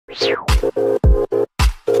Hello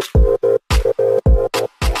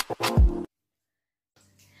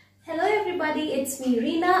everybody, it's me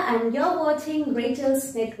Reena and you're watching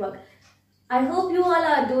Rachel's Network. I hope you all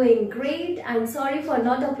are doing great. I'm sorry for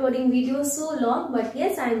not uploading videos so long, but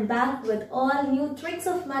yes, I'm back with all new tricks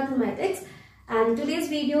of mathematics, and today's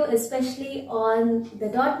video is especially on the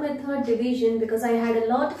dot method division because I had a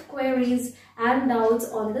lot of queries and doubts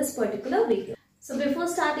on this particular video. So before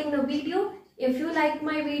starting the video, if you like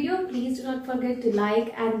my video, please do not forget to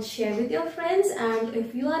like and share with your friends, and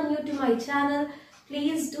if you are new to my channel,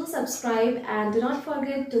 please do subscribe and do not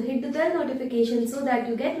forget to hit the bell notification so that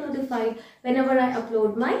you get notified whenever I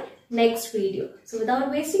upload my next video. So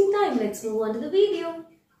without wasting time, let's move on to the video.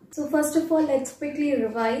 So first of all, let's quickly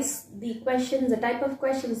revise the questions, the type of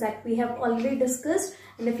questions that we have already discussed.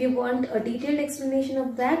 And if you want a detailed explanation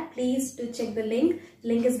of that, please do check the link.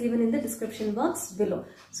 Link is given in the description box below.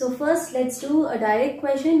 So first, let's do a direct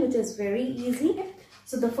question which is very easy.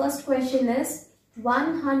 So the first question is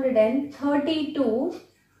 132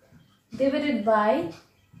 divided by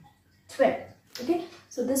 12. Okay,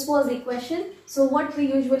 so this was the question. So what we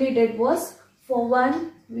usually did was, for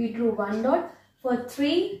 1 we drew 1 dot, for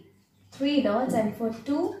 3 dots, and for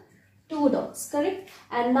 2 dots, correct?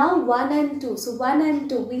 And now 1 and 2, so 1 and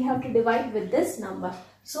 2 we have to divide with this number.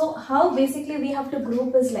 So how basically we have to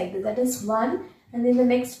group is like this, that is 1, and in the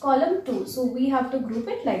next column 2. So we have to group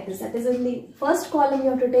it like this, that is in the first column you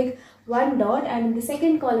have to take 1 dot, and in the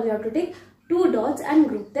second column you have to take 2 dots and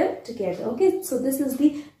group them together. Okay, so this is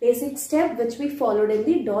the basic step which we followed in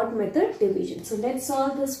the dot method division. So let's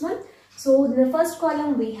solve this one. So in the first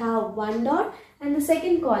column we have 1 dot, and the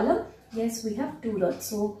second column, yes, we have 2 dots.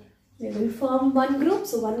 So we will form one group.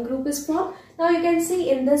 So one group is formed. Now you can see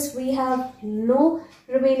in this we have no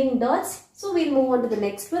remaining dots. So we'll move on to the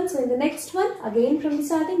next one. So in the next one, again from the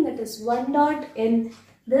starting, that is 1 dot in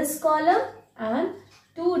this column and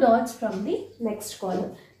 2 dots from the next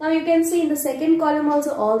column. Now you can see in the second column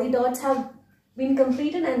also all the dots have been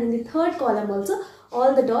completed, and in the third column also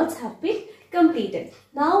all the dots have been completed.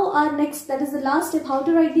 Now our next, that is the last step, how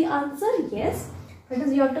to write the answer. Yes,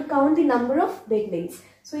 because you have to count the number of beginnings.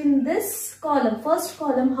 So in this column, first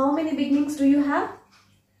column, how many beginnings do you have?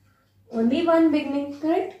 Only one beginning,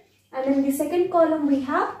 correct? And in the second column we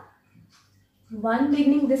have one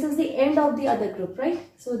beginning. This is the end of the other group, right?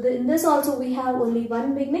 So in this also we have only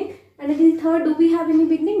one beginning. And in the third, do we have any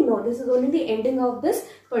beginning? No, this is only the ending of this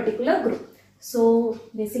particular group. So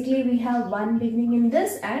basically we have one beginning in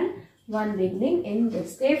this and one beginning in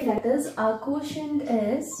this. That is, our quotient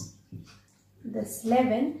is this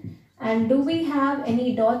 11. And do we have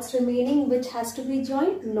any dots remaining which has to be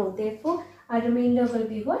joined? No, therefore our remainder will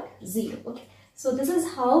be what? 0. Okay. So this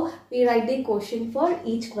is how we write the quotient for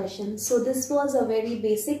each question. So this was a very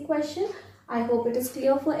basic question. I hope it is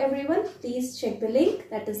clear for everyone. Please check the link.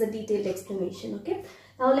 That is a detailed explanation. Okay.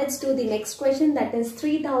 Now let's do the next question. That is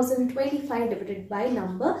 3025 divided by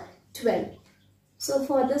number 12. So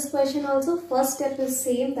for this question also, first step is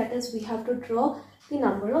same. That is, we have to draw the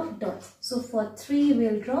number of dots. So for 3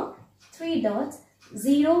 we'll draw 3 dots.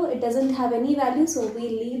 0, it doesn't have any value, so we'll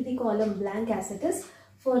leave the column blank as it is.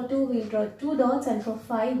 For 2 we'll draw 2 dots, and for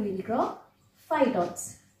 5 we'll draw 5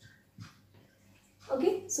 dots.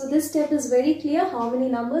 Okay, so this step is very clear. How many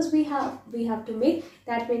numbers we have to make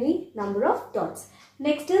that many number of dots.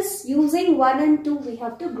 Next is using 1 and 2 we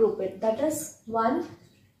have to group it. That is 1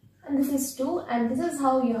 and this is 2, and this is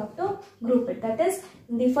how you have to group it. That is,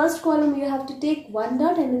 in the first column you have to take 1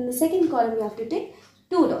 dot, and in the second column you have to take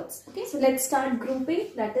 2 dots. Okay, so let's start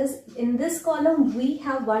grouping. That is, in this column we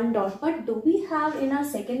have 1 dot, but do we have in our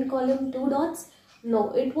second column 2 dots?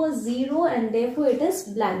 No, it was 0 and therefore it is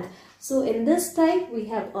blank. So in this type we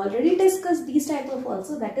have already discussed these type of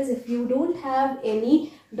also. That is, if you don't have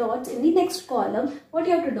any dots in the next column, what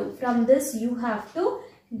you have to do? From this you have to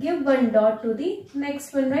give 1 dot to the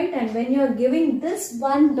next one, right? And when you are giving this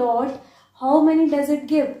 1 dot, how many does it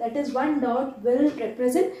give? That is, 1 dot will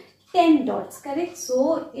represent 10 dots, correct?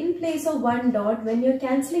 So in place of 1 dot, when you're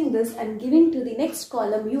cancelling this and giving to the next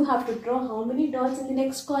column, you have to draw how many dots in the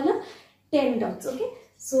next column? 10 dots. Okay,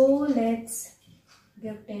 so let's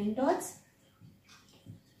give 10 dots.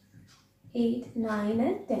 8, 9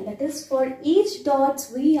 and 10. That is, for each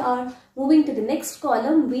dots we are moving to the next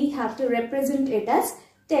column, we have to represent it as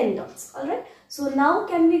 10 dots. Alright, so now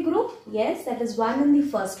can we group? Yes, that is 1 in the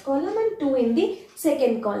first column and 2 in the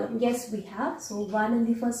second column. Yes, we have. So 1 in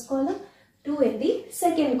the first column, 2 in the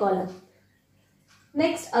second column.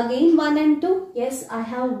 Next, again 1 and 2. Yes, I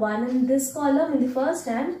have 1 in this column in the first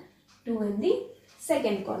and 2 in the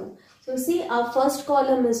second column. So see, our first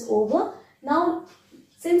column is over. Now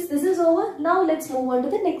Since this is over, now let's move on to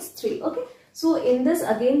the next 3. Okay. So in this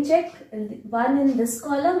again check 1 in this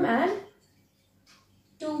column and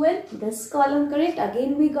 2 in this column, correct?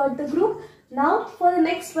 Again we got the group. Now for the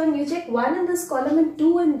next one you check 1 in this column and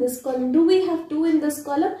 2 in this column. Do we have 2 in this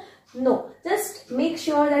column? No. Just make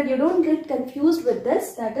sure that you don't get confused with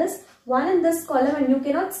this. That is 1 in this column, and you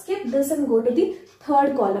cannot skip this and go to the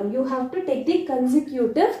third column. You have to take the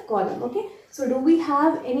consecutive column. Okay. So do we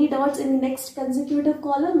have any dots in the next consecutive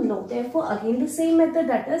column? No. Therefore again the same method,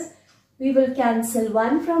 that is we will cancel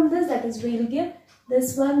 1 from this, that is we will give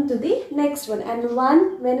this one to the next one, and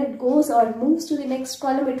 1 when it goes or moves to the next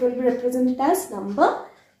column, it will be represented as number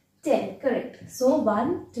 10, correct? So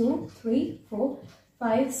 1, 2, 3, 4,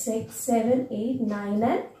 5, 6, 7, 8, 9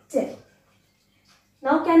 and 10.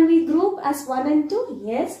 Now can we group as 1 and 2?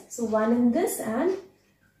 Yes. So 1 in this and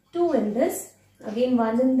 2 in this. Again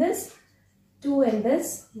 1 in this, 2 in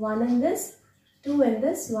this, 1 in this, 2 in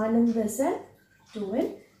this, 1 in this and 2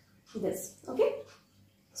 in this. Okay.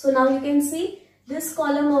 So now you can see this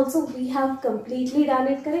column also we have completely done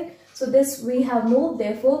it, correct? So this we have moved,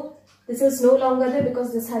 therefore this is no longer there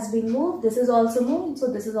because this has been moved. This is also moved, so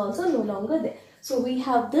this is also no longer there. So we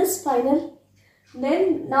have this final.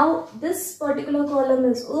 Then now this particular column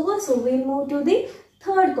is over, so we'll move to the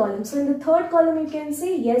third column. So in the third column you can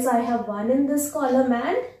see, yes, I have 1 in this column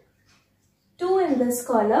and 2 in this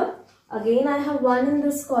column. Again I have 1 in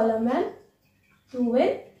this column and 2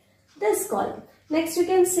 in this column. Next you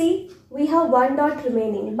can see we have 1 dot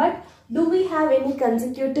remaining, but do we have any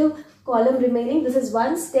consecutive column remaining? This is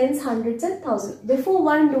ones, tens, hundreds and thousands. Before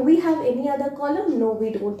 1, do we have any other column? No, we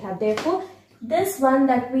don't have. Therefore this one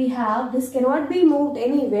that we have, this cannot be moved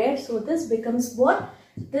anywhere. So this becomes what?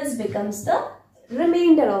 This becomes the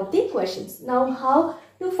remainder of the questions. Now how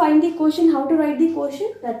to find the quotient, how to write the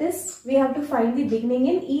quotient? That is, we have to find the beginning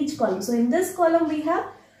in each column. So in this column we have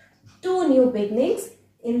 2 new beginnings.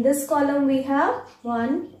 In this column we have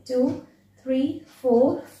 1, 2, 3,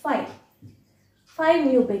 4, 5. 5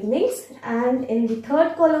 new beginnings. And in the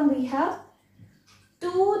third column we have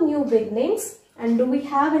 2 new beginnings. And do we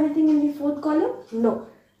have anything in the fourth column? No.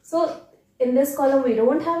 So in this column we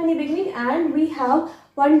don't have any beginning, and we have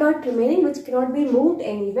 1 dot remaining which cannot be moved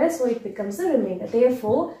anywhere. So it becomes a remainder.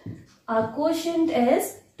 Therefore our quotient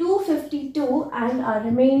is 252 and our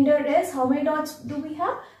remainder is, how many dots do we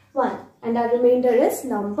have? 1. And our remainder is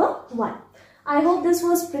number 1. I hope this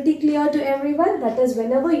was pretty clear to everyone. That is,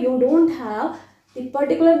 whenever you don't have the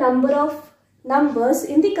particular number of numbers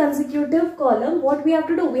in the consecutive column, what we have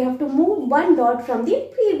to do? We have to move 1 dot from the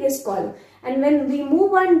previous column. And when we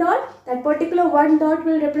move 1 dot, that particular 1 dot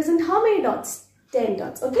will represent how many dots? 10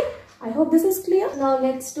 dots. Okay. I hope this is clear. Now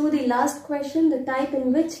let's do the last question, the type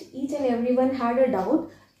in which each and everyone had a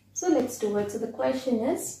doubt. So let's do it. So the question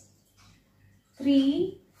is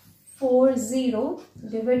 340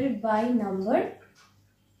 divided by number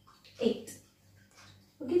 8.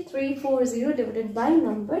 Okay, 340 divided by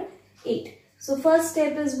number 8. So first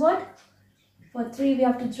step is what? For 3 we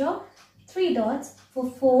have to draw 3 dots. For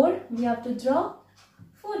 4 we have to draw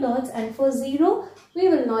 4 dots, and for 0 we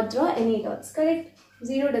will not draw any dots, correct?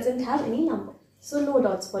 0 doesn't have any number, so no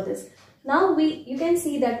dots for this. Now you can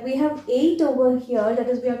see that we have 8 over here, that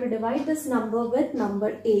is we have to divide this number with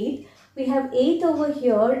number 8. We have 8 over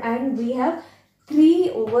here and we have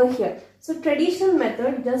 3 over here. So traditional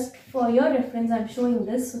method, just for your reference I am showing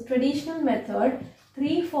this. So traditional method,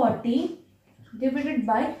 340 divided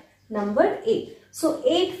by number 8. So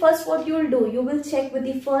 8, first what you will do, you will check with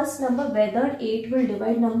the first number whether 8 will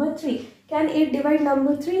divide number 3. Can 8 divide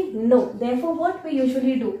number 3? No. Therefore what we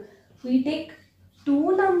usually do? We take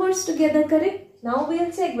 2 numbers together, correct? Now we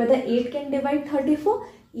will check whether 8 can divide 34.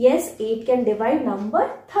 Yes, 8 can divide number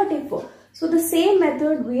 34. So the same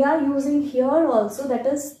method we are using here also, that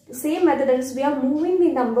is the same method, that is we are moving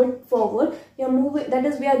the number forward. We are moving, that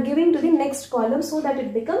is we are giving to the next column so that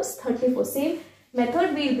it becomes 34. Same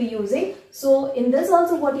method we will be using. So in this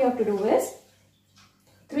also what you have to do is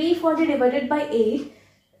 340 divided by 8,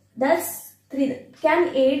 that's 3.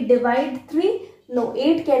 Can 8 divide 3? No,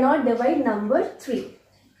 8 cannot divide number 3.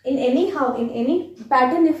 In any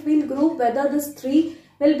pattern, if we will group whether this 3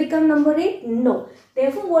 will become number 8? No.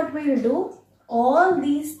 Therefore what we will do, all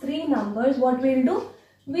these 3 numbers, what we will do?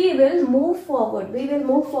 We will move forward. We will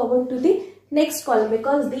move forward to the next column,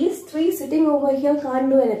 because these 3 sitting over here can't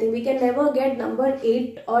do anything. We can never get number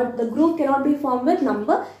 8, or the group cannot be formed with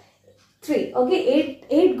number 3. Okay,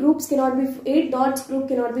 8 groups cannot be, 8 dots group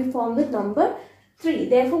cannot be formed with number 3.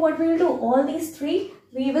 Therefore what we will do, all these 3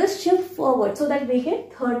 we will shift forward so that we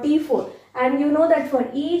get 34. And you know that for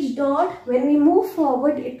each dot, when we move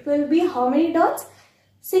forward, it will be how many dots?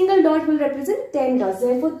 single dot will represent 10 dots.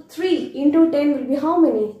 Therefore, 3 into 10 will be how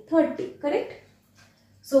many? 30, correct?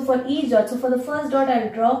 So for each dot, so for the first dot,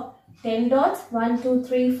 I'll draw 10 dots. 1, 2,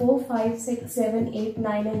 3, 4, 5, 6, 7, 8,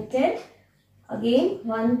 9 and 10. Again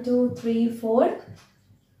 1, 2, 3, 4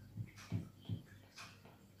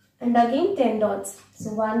 and again 10 dots.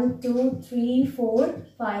 So 1, 2, 3, 4,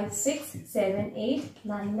 5, 6, 7, 8,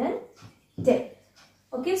 9 and 10.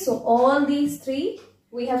 Okay, so all these three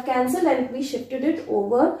we have cancelled and we shifted it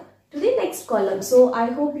over to the next column. So I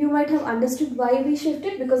hope you might have understood why we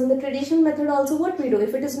shifted, because in the traditional method also what we do,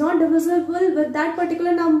 if it is not divisible with that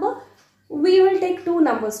particular number, we will take two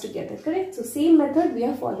numbers together, correct? So same method we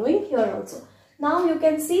are following here also. Now you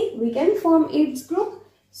can see we can form its group.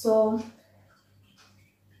 So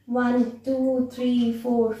 1, 2, 3,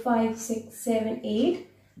 4, 5, 6, 7, 8.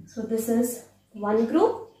 So this is one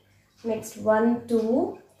group. Next 1,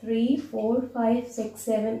 2, 3, 4, 5, 6,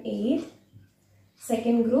 7, 8.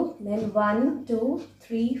 Second group. Then 1, 2,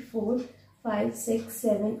 3, 4, 5, 6,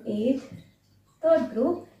 7, 8. Third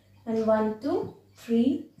group. And 1, 2,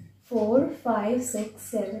 3, 4, 5, 6,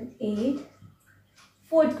 7, 8.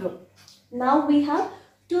 Fourth group. Now we have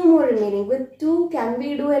two more remaining. With 2, can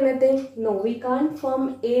we do anything? No, we can't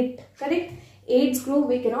form 8, correct? 8's group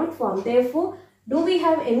we cannot form. Therefore, do we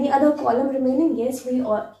have any other column remaining? Yes, we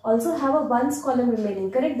also have a 1's column remaining,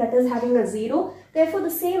 correct? That is having a 0. Therefore, the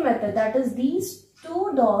same method, that is these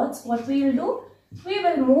two dots, what we will do? We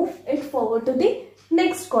will move it forward to the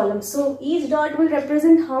next column. So, each dot will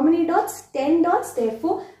represent how many dots? 10 dots.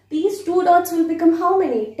 Therefore, these two dots will become how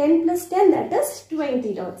many? 10 plus 10, that is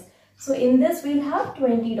 20 dots. So in this we will have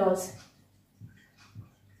 20 dots.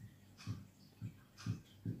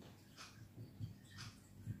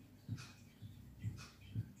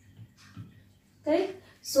 Correct?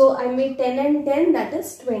 So I made 10 and 10, that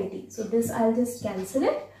is 20. So this I'll just cancel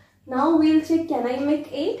it. Now we'll check, can I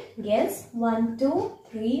make 8? Yes. 1, 2,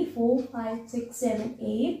 3, 4, 5, 6, 7,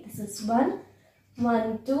 8. This is 1.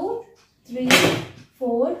 1, 2, 3,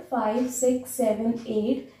 4, 5, 6, 7,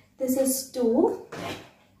 8. This is 2.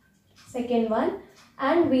 Second one,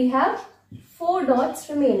 and we have 4 dots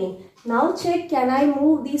remaining. Now check, can I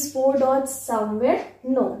move these 4 dots somewhere?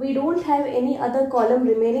 No, we don't have any other column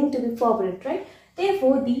remaining to be forwarded, right?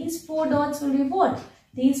 Therefore, these 4 dots will be what?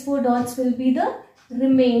 These 4 dots will be the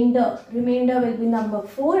remainder. Remainder will be number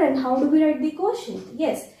 4. And how do we write the quotient?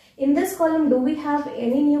 Yes, in this column, do we have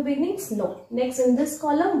any new beginnings? No. Next, in this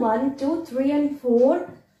column, 1, 2, 3 and 4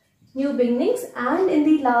 new beginnings, and in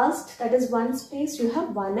the last, that is one space, you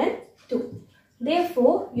have 1 and 2.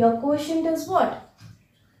 Therefore, your quotient is what?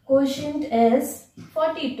 Quotient is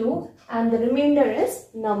 42 and the remainder is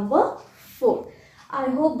number 4. I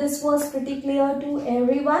hope this was pretty clear to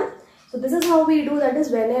everyone. So this is how we do, that is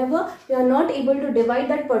whenever we are not able to divide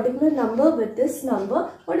that particular number with this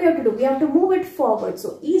number, what do we have to do? We have to move it forward.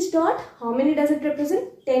 So each dot, how many does it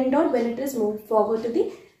represent? 10 dot when it is moved forward to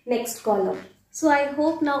the next column. So I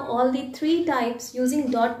hope now all the 3 types using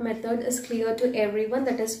dot method is clear to everyone.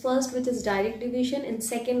 That is first, which is direct division, and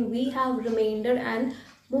second we have remainder and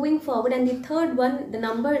moving forward, and the third one, the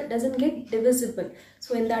number doesn't get divisible.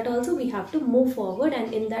 So in that also we have to move forward,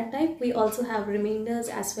 and in that type we also have remainders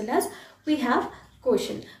as well as we have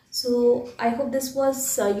quotient. So I hope this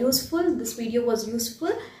was useful. This video was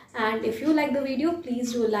useful. And if you like the video,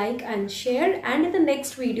 please do like and share. And in the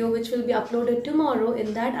next video, which will be uploaded tomorrow,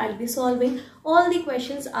 in that I'll be solving all the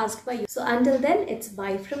questions asked by you. So until then, it's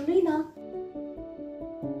bye from Reena.